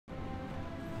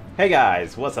Hey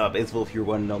guys, what's up? It's Volf, your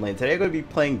one and only, and today I'm going to be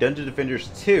playing Dungeon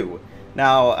Defenders 2.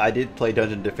 Now, I did play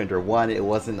Dungeon Defender 1. It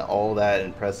wasn't all that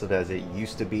impressive as it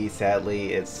used to be,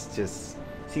 sadly. It's just,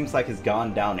 seems like it's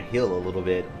gone downhill a little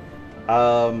bit.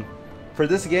 For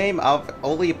this game, I've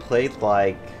only played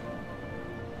like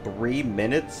 3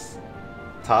 minutes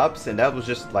tops, and that was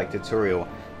just like tutorial.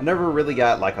 I never really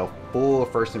got like a full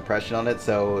first impression on it,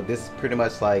 so this is pretty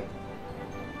much like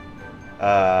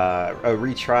a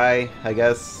retry, I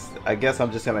guess. I guess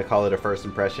I'm just gonna call it a first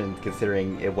impression,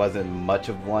 considering it wasn't much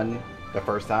of one the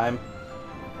first time.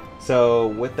 So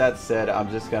with that said,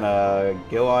 I'm just gonna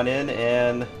go on in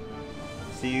and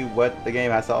see what the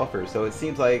game has to offer. So it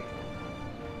seems like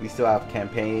we still have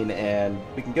campaign, and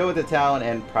we can go into town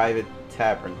and private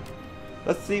tavern.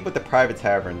 Let's see what the private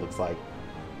tavern looks like.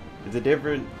 Is it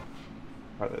different?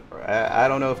 I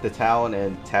don't know if the town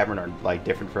and tavern are like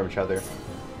different from each other.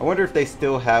 I wonder if they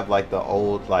still have like the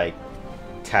old like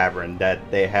tavern that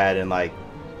they had in like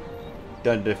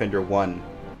Dungeon Defender 1.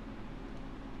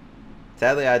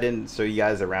 Sadly, I didn't show you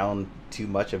guys around too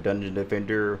much of Dungeon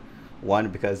Defender 1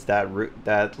 because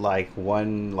that like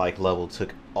one like level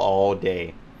took all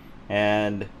day,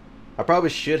 and I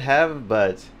probably should have,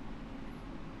 but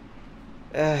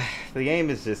the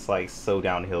game is just like so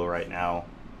downhill right now.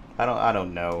 I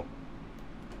don't know.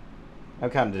 I'm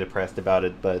kind of depressed about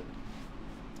it, but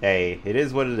hey, it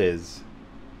is what it is.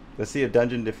 Let's see if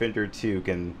Dungeon Defender 2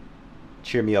 can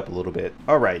cheer me up a little bit.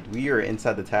 Alright, we are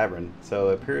inside the tavern. So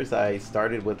it appears I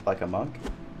started with like a monk.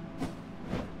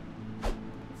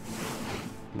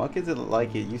 Monk isn't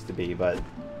like it used to be, but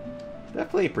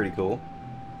definitely pretty cool.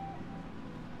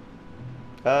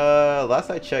 Last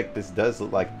I checked, this does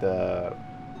look like the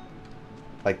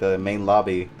main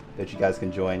lobby that you guys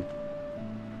can join.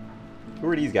 Who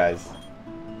are these guys?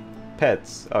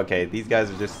 Pets. Okay, these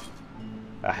guys are just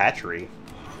a hatchery.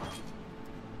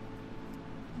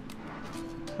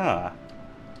 Huh.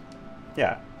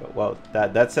 Yeah, well,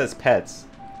 that says pets.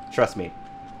 Trust me,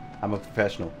 I'm a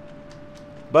professional.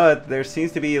 But there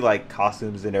seems to be like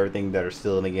costumes and everything that are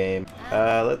still in the game.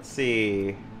 Let's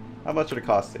see. How much are the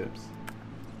costumes?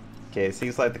 Okay, it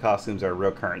seems like the costumes are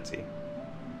real currency.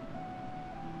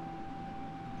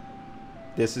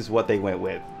 This is what they went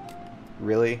with.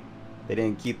 Really? They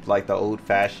didn't keep like the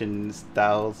old-fashioned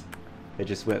styles. They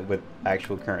just went with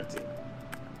actual currency.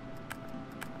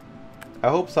 I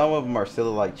hope some of them are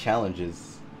still like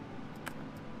challenges,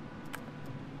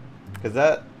 because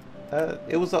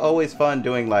it was always fun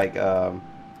doing like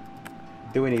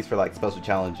doing these for like special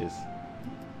challenges.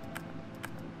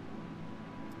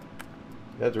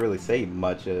 It doesn't really say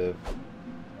much of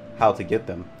how to get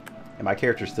them, and my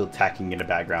character's still tacking in the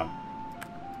background.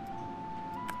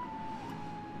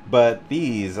 But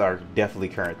these are definitely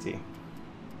currency.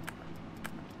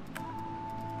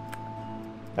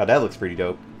 Now that looks pretty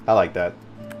dope. I like that.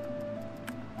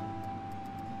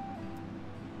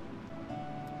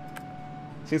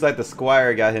 Seems like the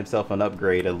squire got himself an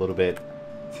upgrade a little bit.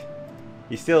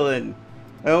 He's still in...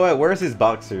 Oh wait, where's his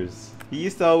boxers? He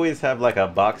used to always have like a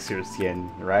boxer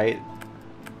skin, right?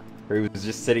 Where he was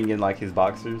just sitting in like his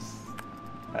boxers.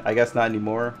 I guess not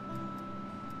anymore.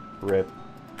 RIP.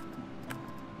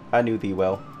 I knew thee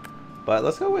well. But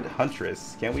let's go with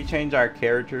Huntress. Can we change our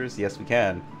characters? Yes, we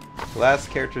can. The last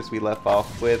characters we left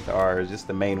off with are just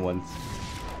the main ones.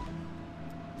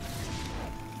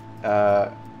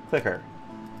 Click her.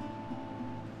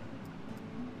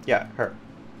 Yeah, her.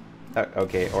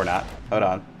 Okay, or not. Hold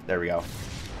on. There we go.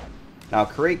 Now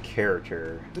create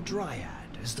character. The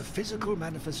Dryad is the physical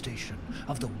manifestation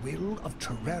of the will of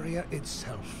Terraria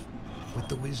itself. With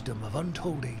the wisdom of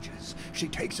untold ages, she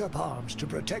takes up arms to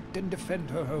protect and defend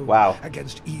her home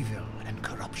against evil and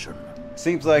corruption.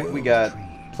 Seems like we got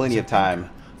plenty of time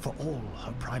for all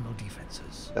her primal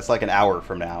defenses. That's like an hour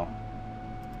from now.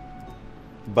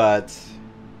 But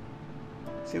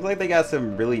seems like they got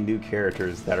some really new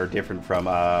characters that are different from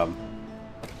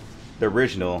the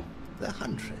original. The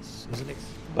Huntress is an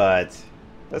but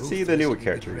let's see the newer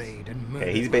characters.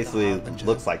 Okay, he's basically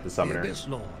looks like the summoner. The Abyss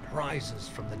Lord rises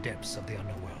from the depths of the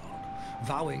underworld,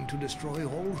 vowing to destroy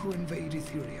all who invade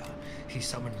Etheria. He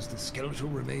summons the skeletal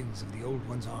remains of the Old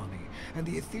One's army and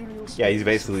the ethereal. Yeah, he's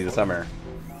basically the summoner.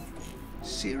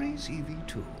 Series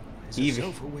EV2 is a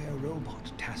self-aware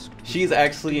robot tasked. She's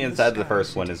actually inside the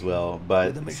first one as well,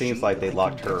 but it seems like they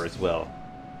locked her as well.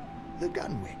 The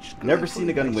Gun Witch. Never seen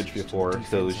a Gun Witch before,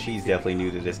 so she's definitely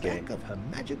new to this game. Of her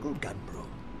magical gun broom,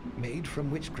 made from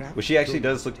witchcraft. Well, she actually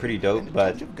does look pretty dope,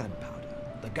 but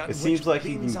it seems like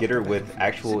you can get her with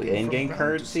actual in-game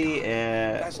currency,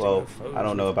 and well, I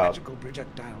don't know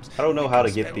how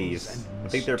to get these. I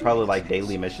think they're probably like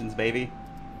daily missions, maybe.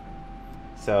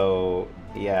 So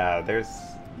yeah,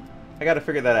 I gotta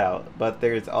figure that out. But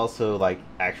there's also like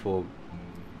actual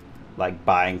like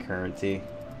buying currency.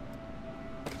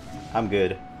 I'm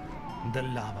good. The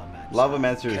Lavamancer.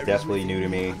 Lavamancer is definitely new to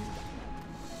me.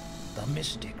 The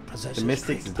Mystic possesses the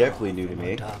Mystic's definitely new to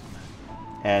me.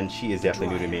 And she is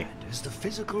definitely new to me. Is the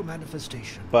physical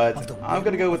manifestation but I'm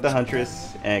gonna go with the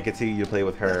Huntress and continue to play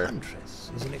with her.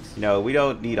 You know, we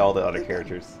don't need all the other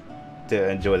characters to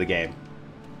enjoy the game.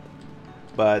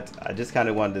 But I just kind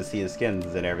of wanted to see the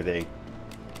skins and everything.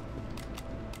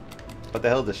 What the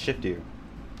hell does shift do?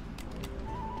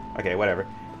 Okay, whatever.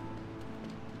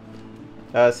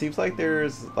 Seems like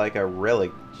there's like a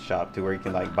relic shop to where you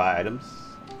can like buy items.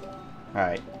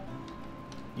 Alright.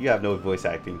 You have no voice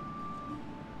acting.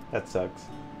 That sucks.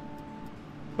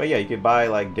 But yeah, you can buy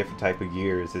like different type of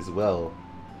gears as well.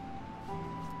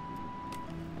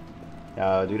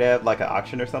 Do they have like an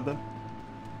auction or something?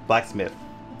 Blacksmith.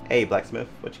 Hey blacksmith,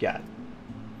 what you got?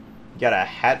 You got a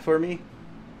hat for me?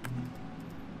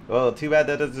 Well, too bad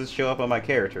that doesn't show up on my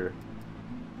character.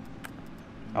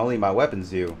 Only my weapons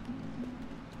do.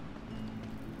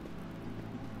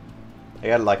 I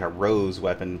got like a rose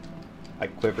weapon,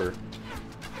 like quiver.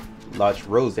 Launch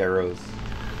rose arrows.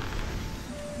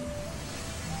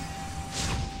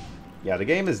 Yeah, the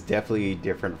game is definitely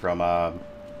different from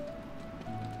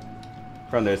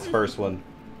this first one.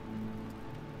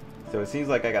 So it seems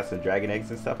like I got some dragon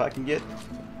eggs and stuff I can get.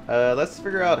 Let's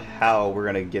figure out how we're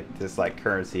gonna get this like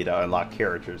currency to unlock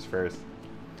characters first.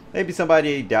 Maybe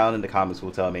somebody down in the comments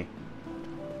will tell me.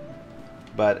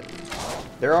 But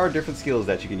there are different skills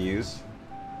that you can use.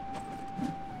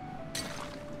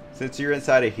 Since you're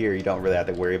inside of here, you don't really have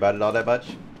to worry about it all that much.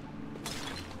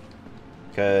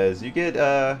 Because you get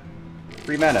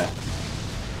free mana.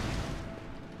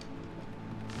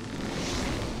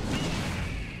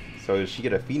 So does she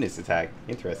get a Phoenix attack?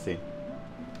 Interesting.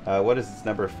 What is this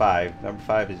number 5? Number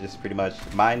 5 is just pretty much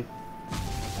mine.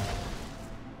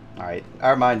 Alright,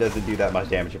 our mine doesn't do that much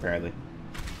damage apparently.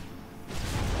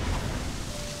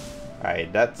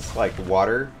 Alright, that's like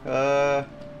water.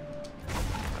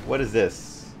 What is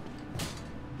this?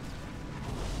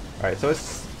 Alright, so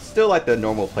it's still like the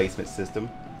normal placement system.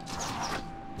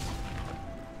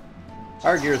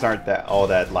 Our gears aren't all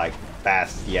that like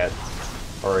fast yet,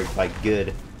 or like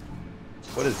good.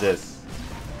 What is this?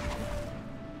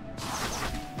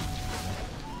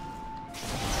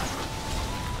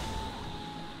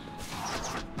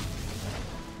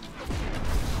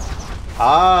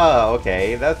 Ah,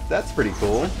 okay, that's pretty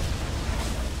cool.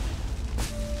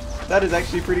 That is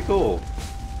actually pretty cool.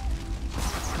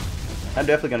 I'm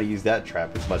definitely gonna use that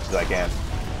trap as much as I can,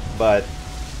 but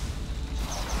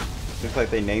looks like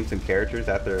they named some characters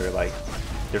after like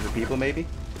different people, maybe.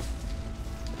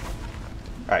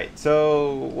 All right,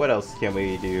 so what else can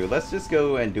we do? Let's just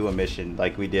go and do a mission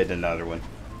like we did another one.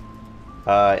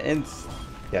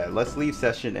 Yeah, let's leave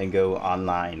session and go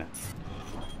online.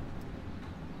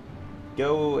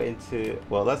 Go into,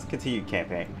 well, let's continue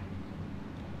campaign.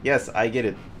 Yes, I get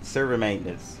it. Server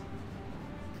maintenance.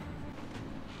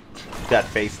 That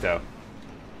face though.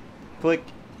 Click.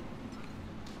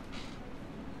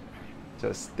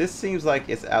 So this seems like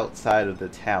it's outside of the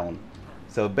town.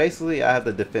 So basically I have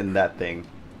to defend that thing.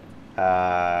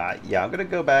 Yeah, I'm gonna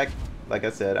go back. Like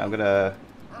I said, I'm gonna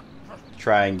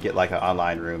try and get like an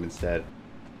online room instead.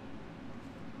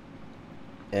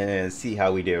 And see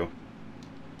how we do.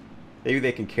 Maybe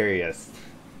they can carry us.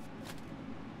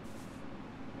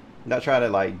 I'm not trying to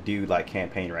like do like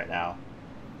campaign right now.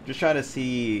 Just trying to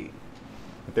see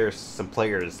if there's some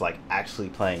players like actually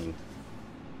playing.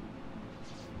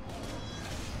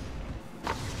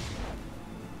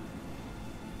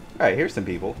 Alright, here's some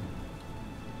people.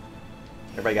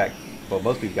 Everybody got, well,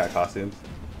 most people got costumes.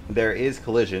 There is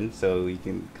collision, so you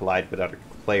can collide with other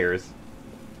players,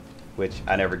 which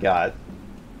I never got.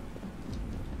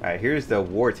 Alright, here's the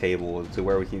war table to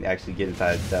where we can actually get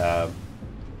inside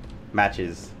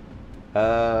matches.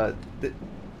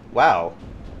 Wow.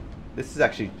 This has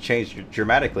actually changed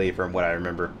dramatically from what I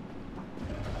remember.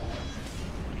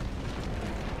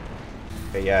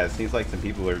 Okay, yeah, it seems like some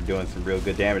people are doing some real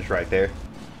good damage right there.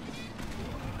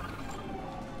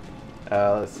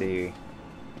 Let's see.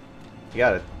 You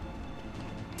got a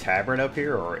tavern up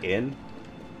here, or inn?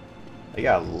 You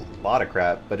got a lot of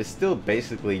crap, but it's still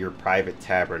basically your private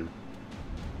tavern.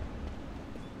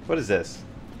 What is this?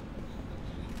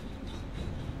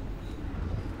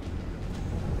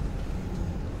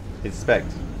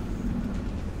 Inspect.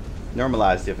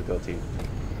 Normalize difficulty.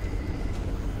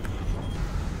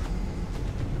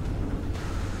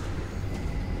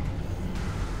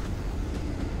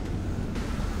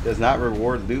 Does not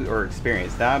reward loot or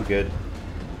experience. Now I'm good.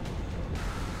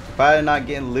 If I'm not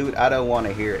getting loot, I don't want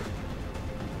to hear it.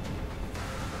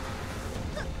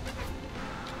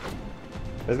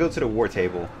 Let's go to the war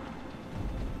table.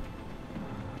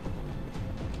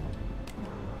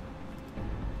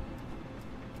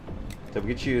 So we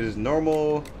can choose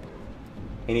normal,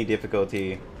 any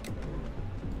difficulty,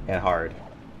 and hard.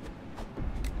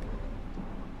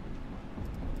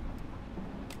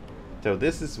 So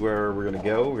this is where we're gonna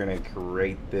go. We're gonna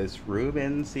create this room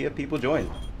and see if people join.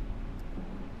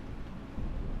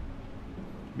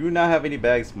 You do not have any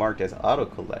bags marked as auto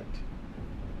collect.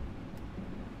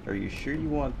 Are you sure you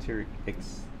want to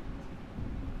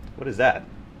what is that?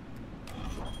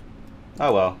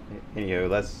 Oh well. Anywho,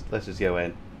 let's just go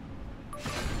in.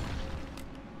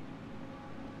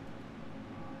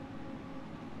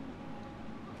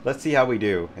 Let's see how we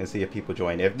do and see if people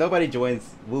join. If nobody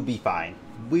joins, we'll be fine.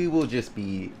 We will just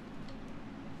be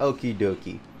okie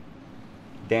dokie.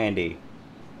 Dandy.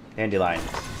 Dandelion.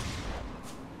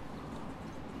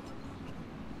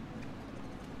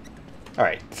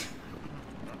 Alright.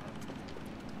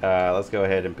 Let's go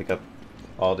ahead and pick up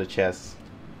all the chests.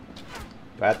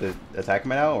 Do I have to attack them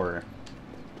now, or?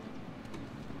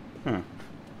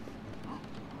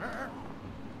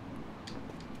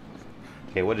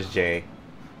 Okay, what is J?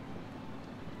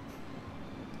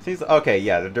 Seems okay.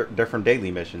 Yeah, they're from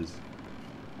daily missions,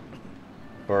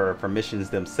 or from missions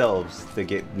themselves to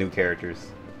get new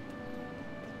characters.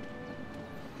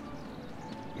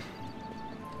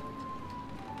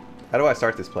 How do I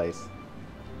start this place?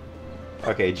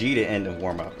 Okay, G to end and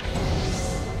warm up.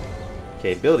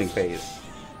 Okay, building phase.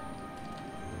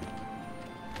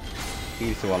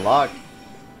 E to unlock.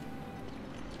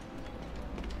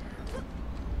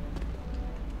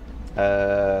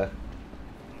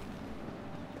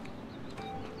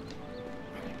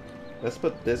 Let's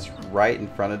put this right in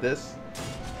front of this,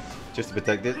 just to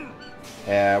protect it.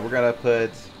 And we're gonna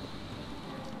put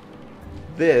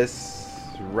this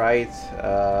right.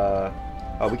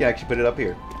 Oh, we can actually put it up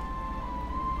here.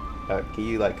 Can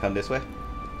you like come this way?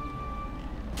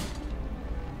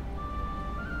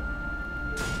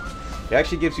 It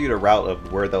actually gives you the route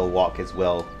of where they'll walk as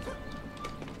well.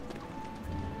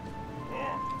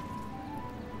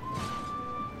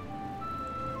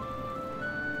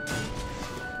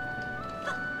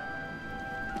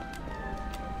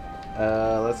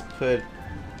 Let's put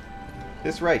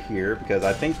this right here because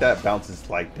I think that bounces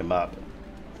like them up.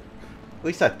 At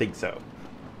least I think so.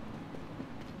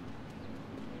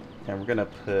 And we're gonna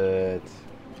put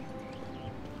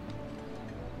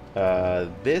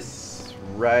this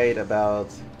right about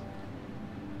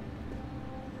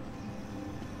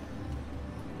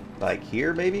like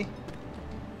here, maybe?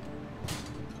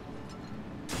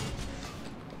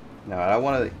 No, I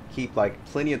want to keep like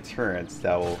plenty of turrets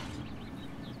that will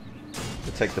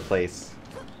protect the place.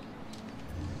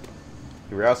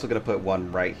 We're also gonna put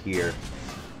one right here.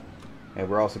 And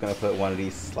we're also going to put one of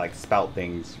these, like, spout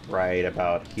things right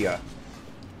about here.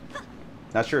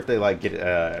 Not sure if they, like,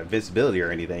 get visibility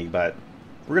or anything, but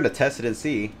we're going to test it and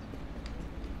see.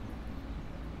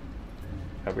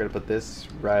 We're going to put this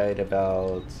right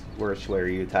about... Where are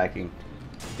you attacking?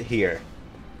 Here.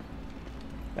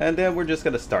 And then we're just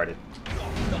going to start it.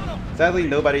 Sadly,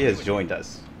 nobody has joined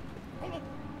us.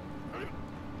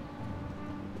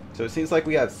 So it seems like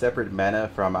we have separate mana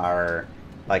from our,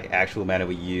 like, actual mana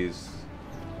we use.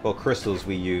 Well, crystals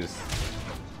we use.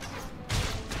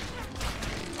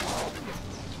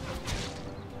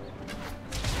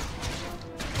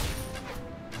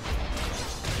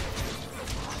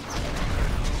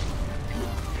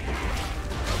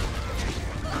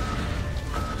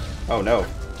 Oh no.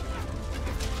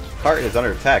 Cart is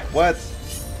under attack. What?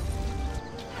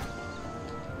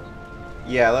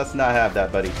 Yeah, let's not have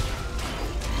that, buddy.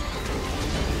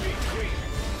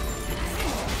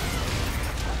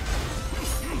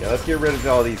 Yeah, let's get rid of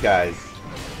all these guys.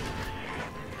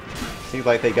 Seems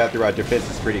like they got through our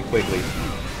defenses pretty quickly.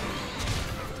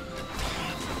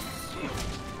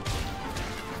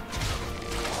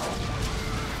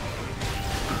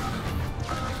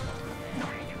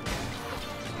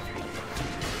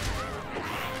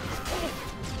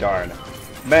 Darn.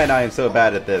 Man, I am so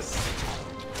bad at this.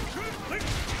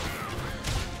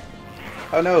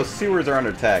 Oh no, sewers are under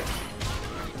attack.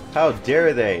 How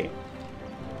dare they?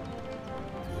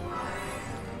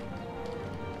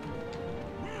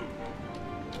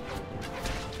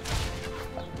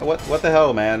 What the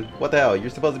hell, man? What the hell? You're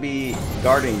supposed to be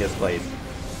guarding this place.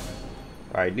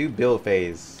 Alright, new build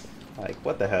phase. Like,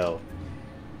 what the hell?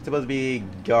 You're supposed to be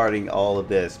guarding all of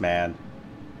this, man.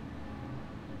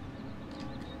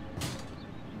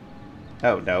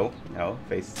 Oh, no. No.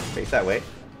 Face that way.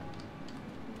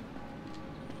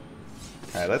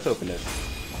 Alright, let's open this.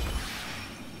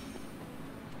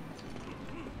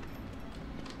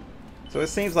 So it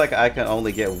seems like I can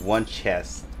only get one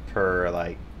chest per,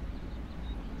 like...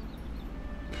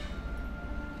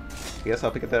 I guess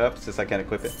I'll pick that up since I can't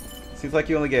equip it. Seems like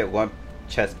you only get one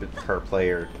chest per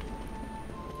player.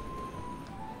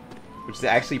 Which is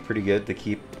actually pretty good to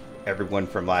keep everyone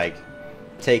from, like,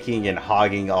 taking and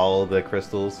hogging all the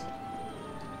crystals.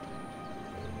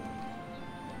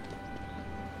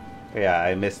 Yeah,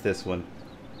 I missed this one.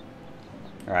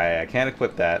 Alright, I can't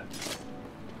equip that.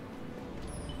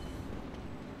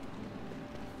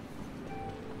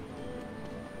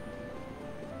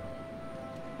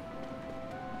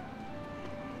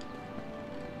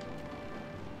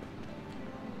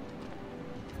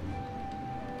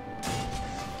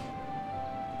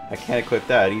 I can't equip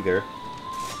that either.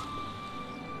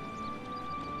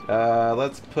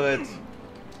 Let's put...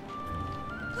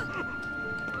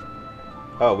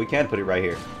 Oh, we can put it right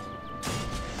here.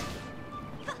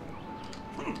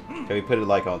 Can we put it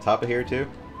like on top of here too?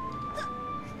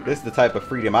 This is the type of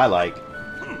freedom I like.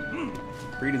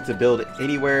 Freedom to build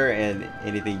anywhere and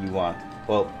anything you want.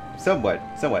 Well, somewhat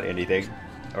anything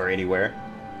or anywhere.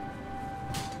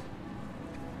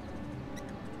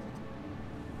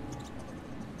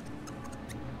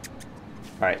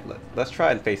 Alright, let's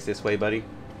try and face this way, buddy.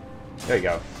 There you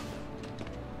go.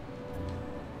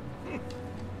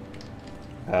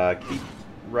 Keep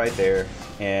right there,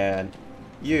 and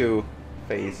you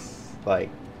face like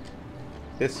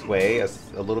this way a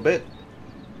little bit.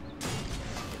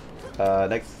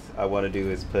 Next I want to do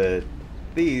is put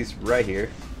these right here.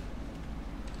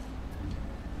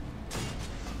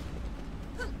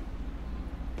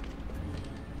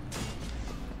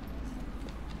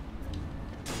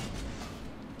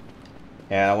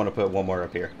 And I want to put one more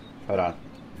up here. Hold on.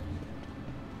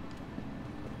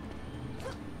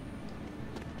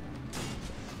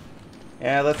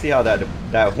 And let's see how that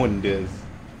one does.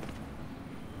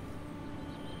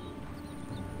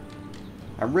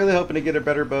 I'm really hoping to get a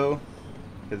better bow,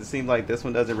 because it seems like this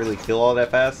one doesn't really kill all that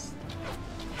fast.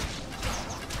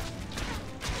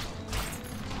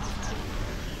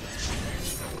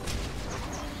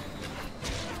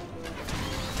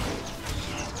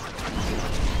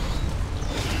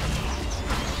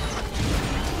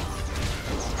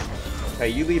 Hey,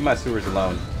 you leave my sewers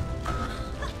alone.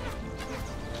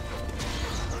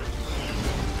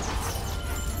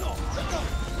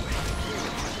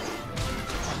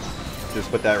 Just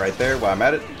put that right there while I'm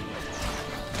at it.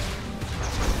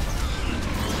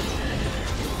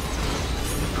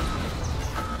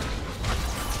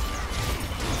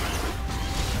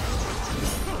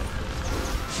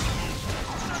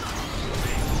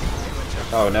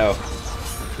 Oh no.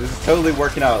 This is totally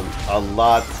working out a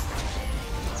lot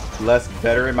less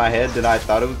better in my head than I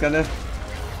thought it was gonna.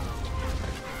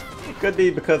 It could be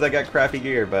because I got crappy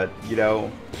gear, but you know,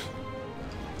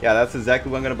 yeah, that's exactly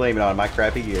what I'm gonna blame it on, my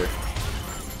crappy gear.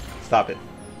 Stop it.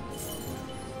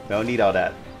 Don't need all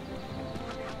that.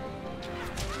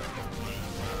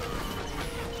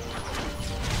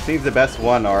 Seems the best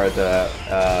one are the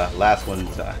last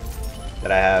ones that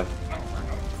I have.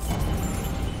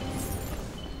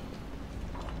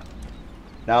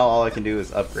 Now all I can do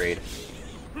is upgrade.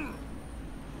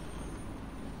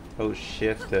 Oh,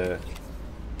 shift to...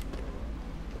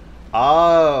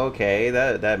 Oh, okay,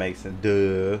 that makes sense.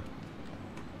 Duh.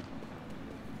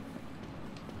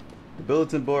 The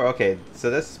bulletin board. Okay, so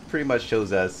this pretty much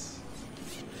shows us.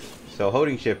 So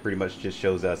holding shift pretty much just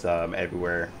shows us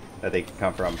everywhere that they can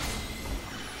come from.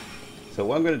 So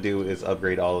what I'm gonna do is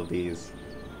upgrade all of these.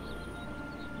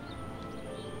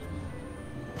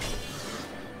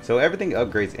 So everything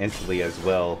upgrades instantly as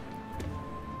well.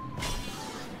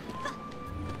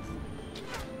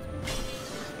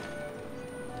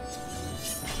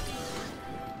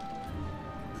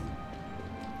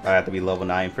 I have to be level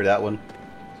 9 for that one.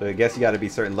 So I guess you got to be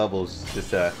certain levels just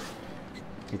to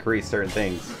increase certain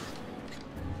things.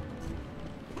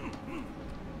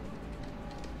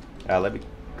 Let me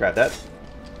grab that.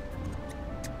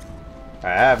 I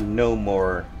have no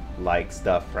more like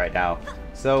stuff right now,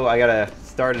 so I gotta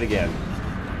start it again.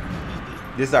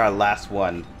 This is our last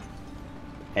one,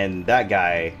 and that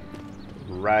guy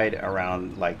right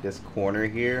around like this corner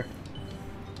here.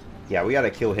 Yeah, we gotta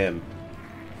kill him.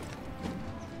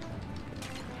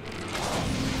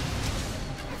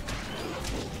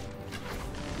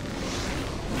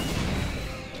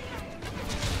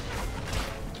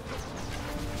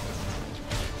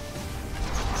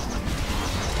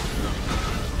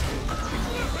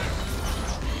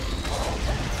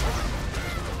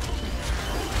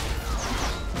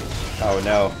 Oh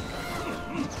no.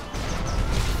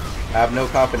 I have no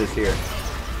confidence here.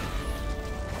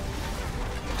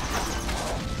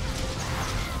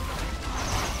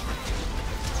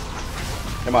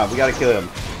 Come on, we gotta kill him.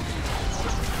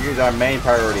 Here's our main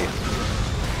priority.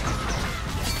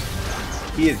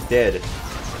 He is dead.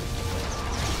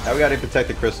 Now we gotta protect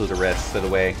the crystals the rest of the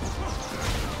way.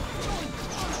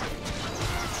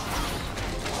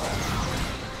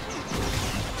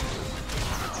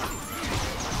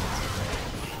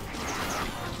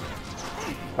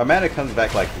 Our mana comes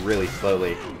back like really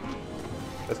slowly.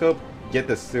 Let's go get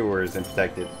the sewers and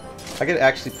protect it. I could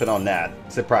actually put on that,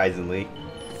 surprisingly.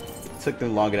 It took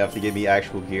them long enough to give me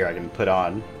actual gear I can put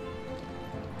on.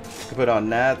 I can put on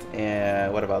that,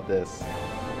 and what about this?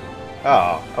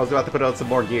 Oh, I was about to put on some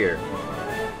more gear.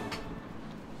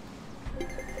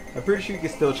 I'm pretty sure you can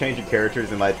still change your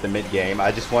characters in like the mid-game.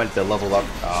 I just wanted to level up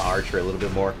Archer a little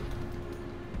bit more.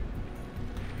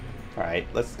 Alright,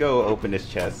 let's go open this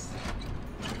chest.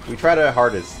 We tried our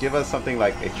hardest. Give us something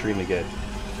like extremely good.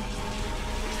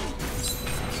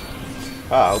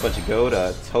 Ah, a whole bunch of gold.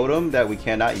 A totem that we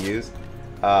cannot use.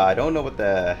 I don't know what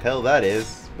the hell that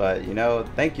is, but you know,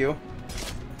 thank you.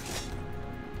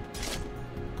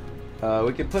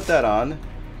 We can put that on.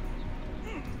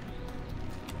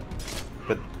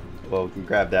 Well, we can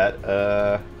grab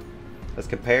that. Let's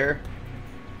compare.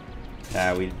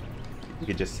 Nah, we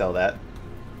could just sell that.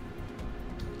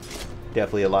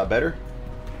 Definitely a lot better.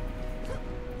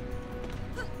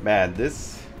 Man,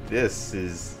 this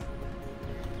is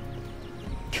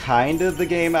kind of the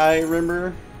game I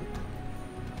remember.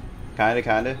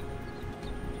 Kinda.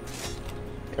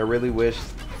 I really wish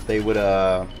they would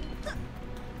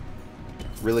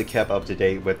really kept up to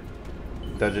date with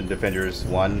Dungeon Defenders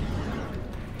 1.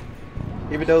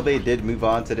 Even though they did move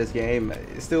on to this game,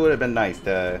 it still would have been nice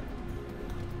to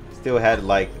still had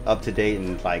like up to date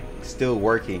and like still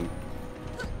working.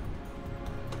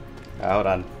 Hold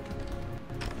on.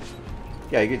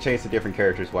 Yeah, you can change to different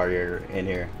characters while you're in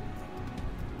here.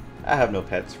 I have no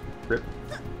pets. Rip.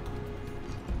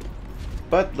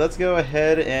 But let's go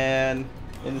ahead and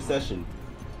end the session.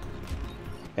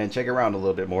 And check around a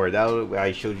little bit more. That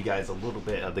I showed you guys a little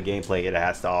bit of the gameplay it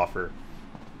has to offer.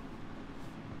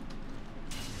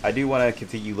 I do want to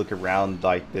continue look around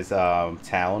like this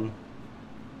town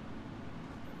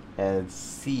and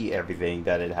see everything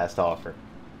that it has to offer.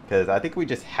 Because I think we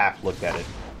just half looked at it.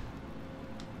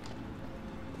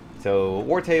 So,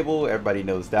 War Table, everybody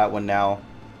knows that one now.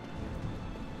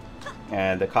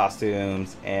 And the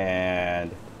costumes and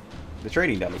the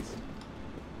training dummies.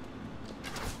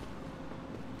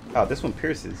 Oh, this one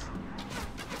pierces.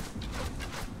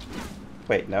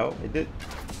 Wait, no, it did.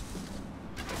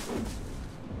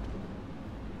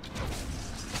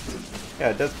 Yeah,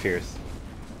 it does pierce.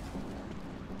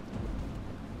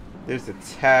 There's the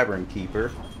Tavern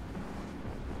Keeper.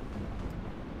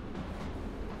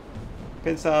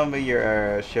 Pin some of your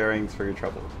sharings for your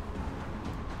trouble.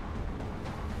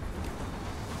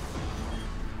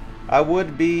 I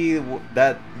would be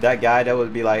that guy that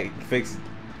would be like fix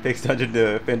Dungeon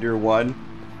Defender 1,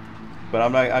 but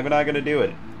I'm not gonna do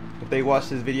it. If they watch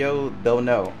this video, they'll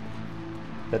know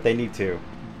that they need to.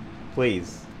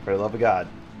 Please, for the love of God.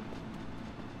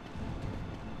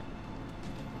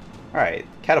 All right,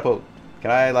 catapult.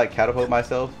 Can I like catapult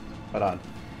myself? Hold on.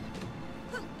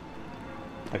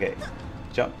 Okay.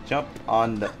 Jump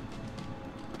on the...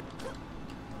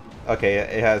 Okay,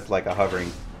 it has like a hovering.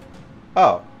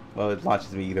 Oh, well it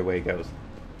launches me either way it goes.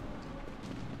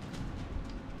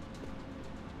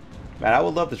 Man, I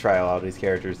would love to try all of these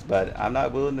characters, but I'm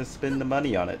not willing to spend the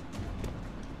money on it.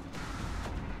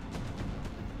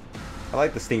 I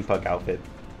like the steampunk outfit.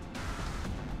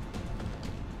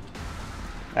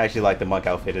 I actually like the monk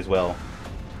outfit as well.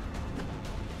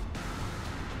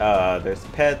 There's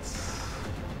pets.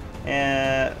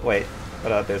 And wait,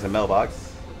 what up? There's a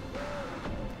mailbox.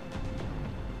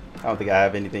 I don't think I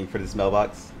have anything for this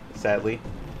mailbox, sadly.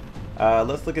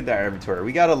 Let's look at our inventory.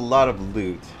 We got a lot of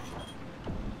loot.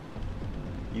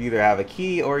 You either have a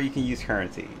key or you can use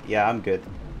currency. Yeah, I'm good.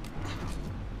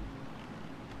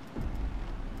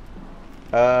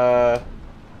 Do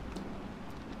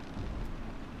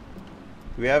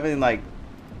we have any like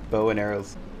bow and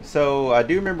arrows? So I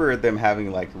do remember them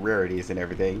having like rarities and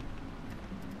everything.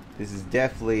 This is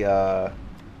definitely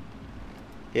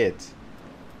it.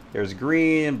 There's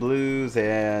green, blues,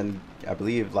 and I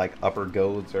believe like upper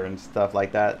golds or and stuff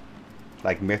like that.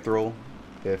 Like mithril,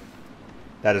 if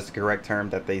that is the correct term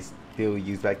that they still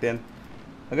used back then.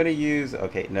 I'm gonna use,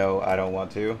 okay, no, I don't want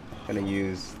to. I'm gonna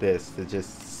use this to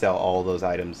just sell all those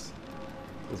items.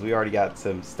 Because we already got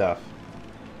some stuff.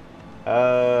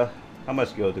 How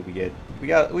much gold did we get? We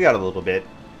got a little bit.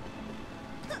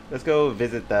 Let's go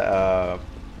visit the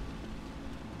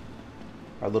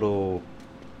our little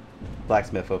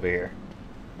blacksmith over here.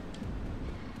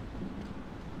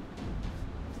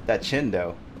 that chin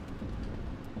though.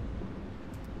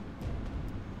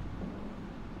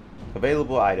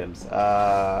 Available items.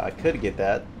 I could get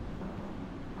that.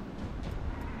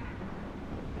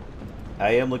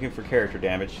 I am looking for character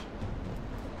damage.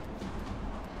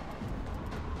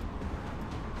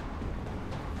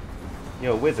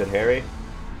 Yo, wizard Harry.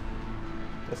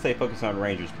 Let's stay focused on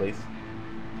rangers, please.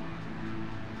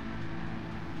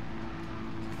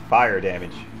 Fire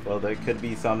damage. Well, there could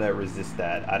be some that resist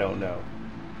that. I don't know.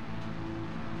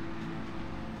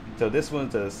 So this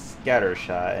one's a scatter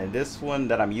shot, and this one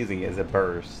that I'm using is a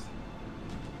burst.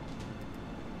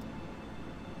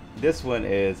 This one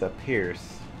is a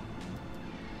pierce.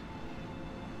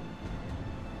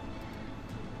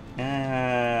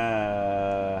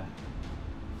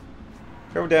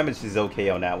 Critical damage is okay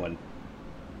on that one.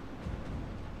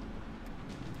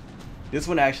 This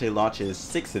one actually launches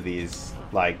 6 of these,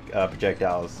 like,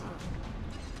 projectiles.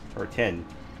 Or 10.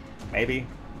 Maybe?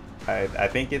 I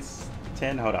think it's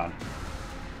 10. Hold on.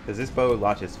 Because this bow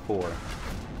launches 4.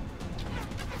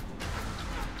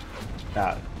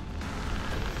 Nah.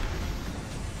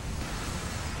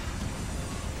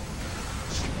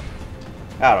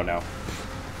 I don't know.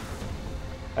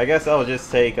 I guess I'll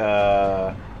just take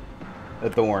a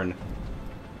thorn.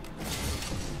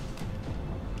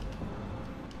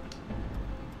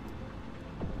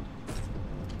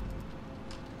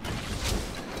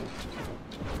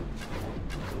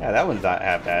 Yeah, that one's not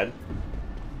half bad.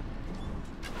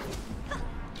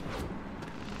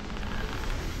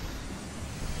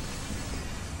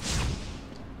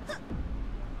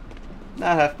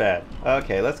 Not half bad.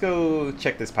 Okay, let's go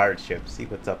check this pirate ship, see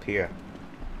what's up here.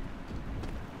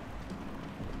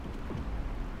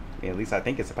 I mean, at least I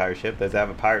think it's a pirate ship. Does it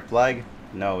have a pirate flag?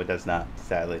 No, it does not,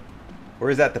 sadly. Or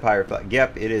is that the pirate flag?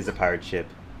 Yep, it is a pirate ship.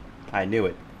 I knew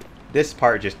it. This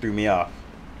part just threw me off.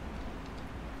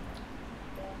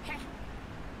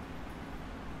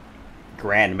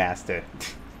 Grandmaster.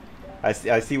 I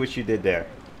see what you did there.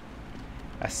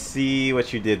 I see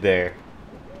what you did there.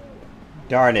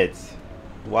 Darn it.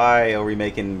 Why are we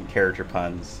making character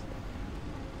puns?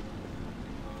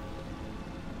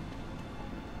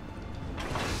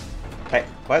 Hey,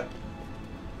 what?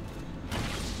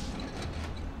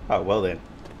 Oh, well then.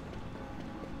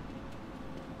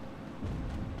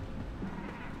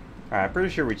 Alright, I'm pretty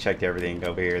sure we checked everything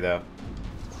over here though.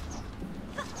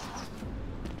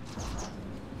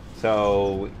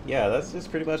 So, yeah, that's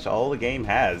just pretty much all the game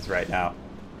has right now.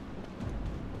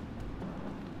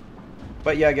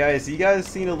 But yeah, guys, you guys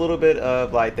seen a little bit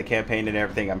of like the campaign and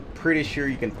everything. I'm pretty sure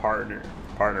you can partner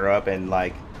up and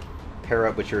like pair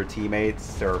up with your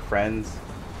teammates or friends.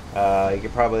 You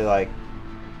could probably like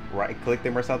right click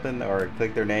them or something, or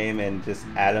click their name and just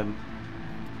add them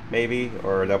maybe,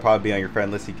 or they'll probably be on your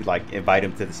friend list. You could like invite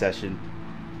them to the session.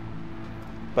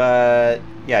 But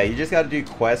yeah, you just got to do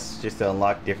quests just to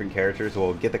unlock different characters.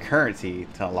 Well, get the currency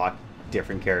to unlock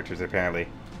different characters apparently,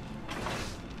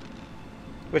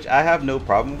 which I have no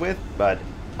problem with, but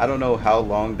I don't know how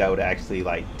long that would actually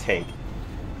like take.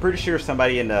 Pretty sure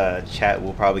somebody in the chat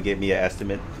will probably give me an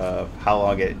estimate of how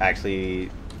long it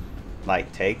actually like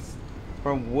takes.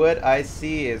 From what I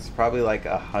see, it's probably like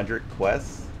 100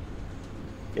 quests.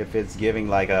 If it's giving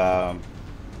like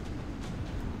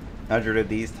 100 of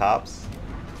these tops,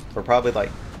 or probably like,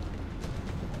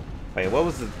 wait, what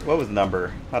was the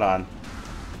number? Hold on.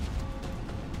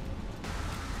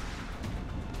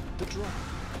 The drop.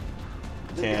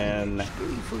 10.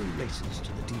 Skillful races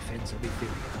to the defense of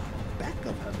Etheria on the back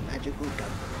of her magical gun.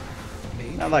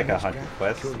 Not like 100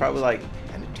 quests. Probably like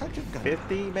and a touch of gun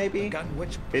 50 maybe? gun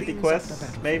which 50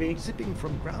 quests maybe? Zipping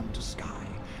from ground to sky.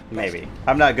 Maybe.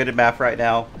 I'm not good at math right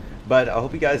now, but I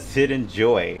hope you guys did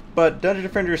enjoy. But Dungeon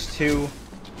Defenders 2,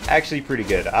 actually pretty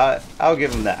good. I'll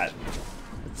give them that.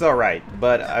 It's alright,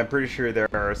 but I'm pretty sure there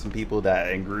are some people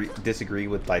that disagree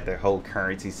with like the whole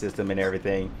currency system and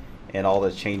everything, and all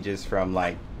the changes from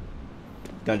like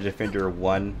Dungeon Defender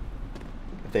 1,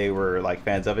 if they were like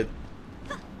fans of it.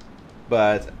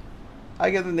 But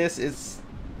other than this, it's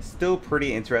still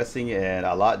pretty interesting and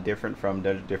a lot different from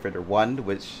Dungeon Defender 1,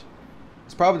 which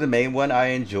is probably the main one I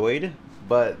enjoyed.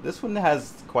 But this one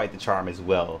has quite the charm as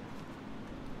well.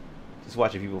 Just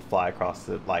watching people fly across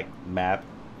the like map.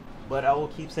 But I will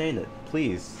keep saying it.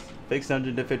 Please, fix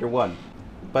Dungeon Defender 1.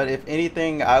 But if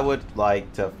anything, I would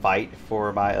like to fight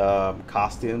for my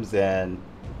costumes and,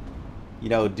 you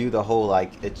know, do the whole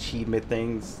like achievement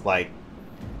things. Like,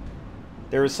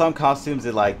 there were some costumes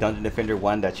in like Dungeon Defender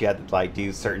 1 that you had to like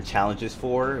do certain challenges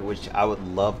for, which I would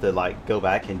love to like go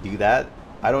back and do that.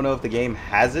 I don't know if the game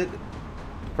has it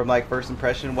from like first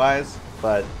impression wise,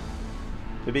 but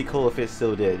it'd be cool if it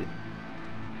still did.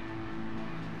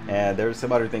 and there's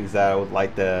some other things that I would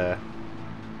like to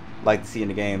see in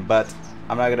the game, but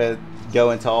I'm not gonna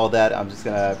go into all that. I'm just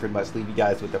gonna pretty much leave you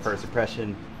guys with the first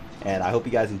impression, and I hope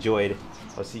you guys enjoyed.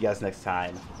 I'll see you guys next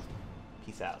time.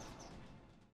 Peace out.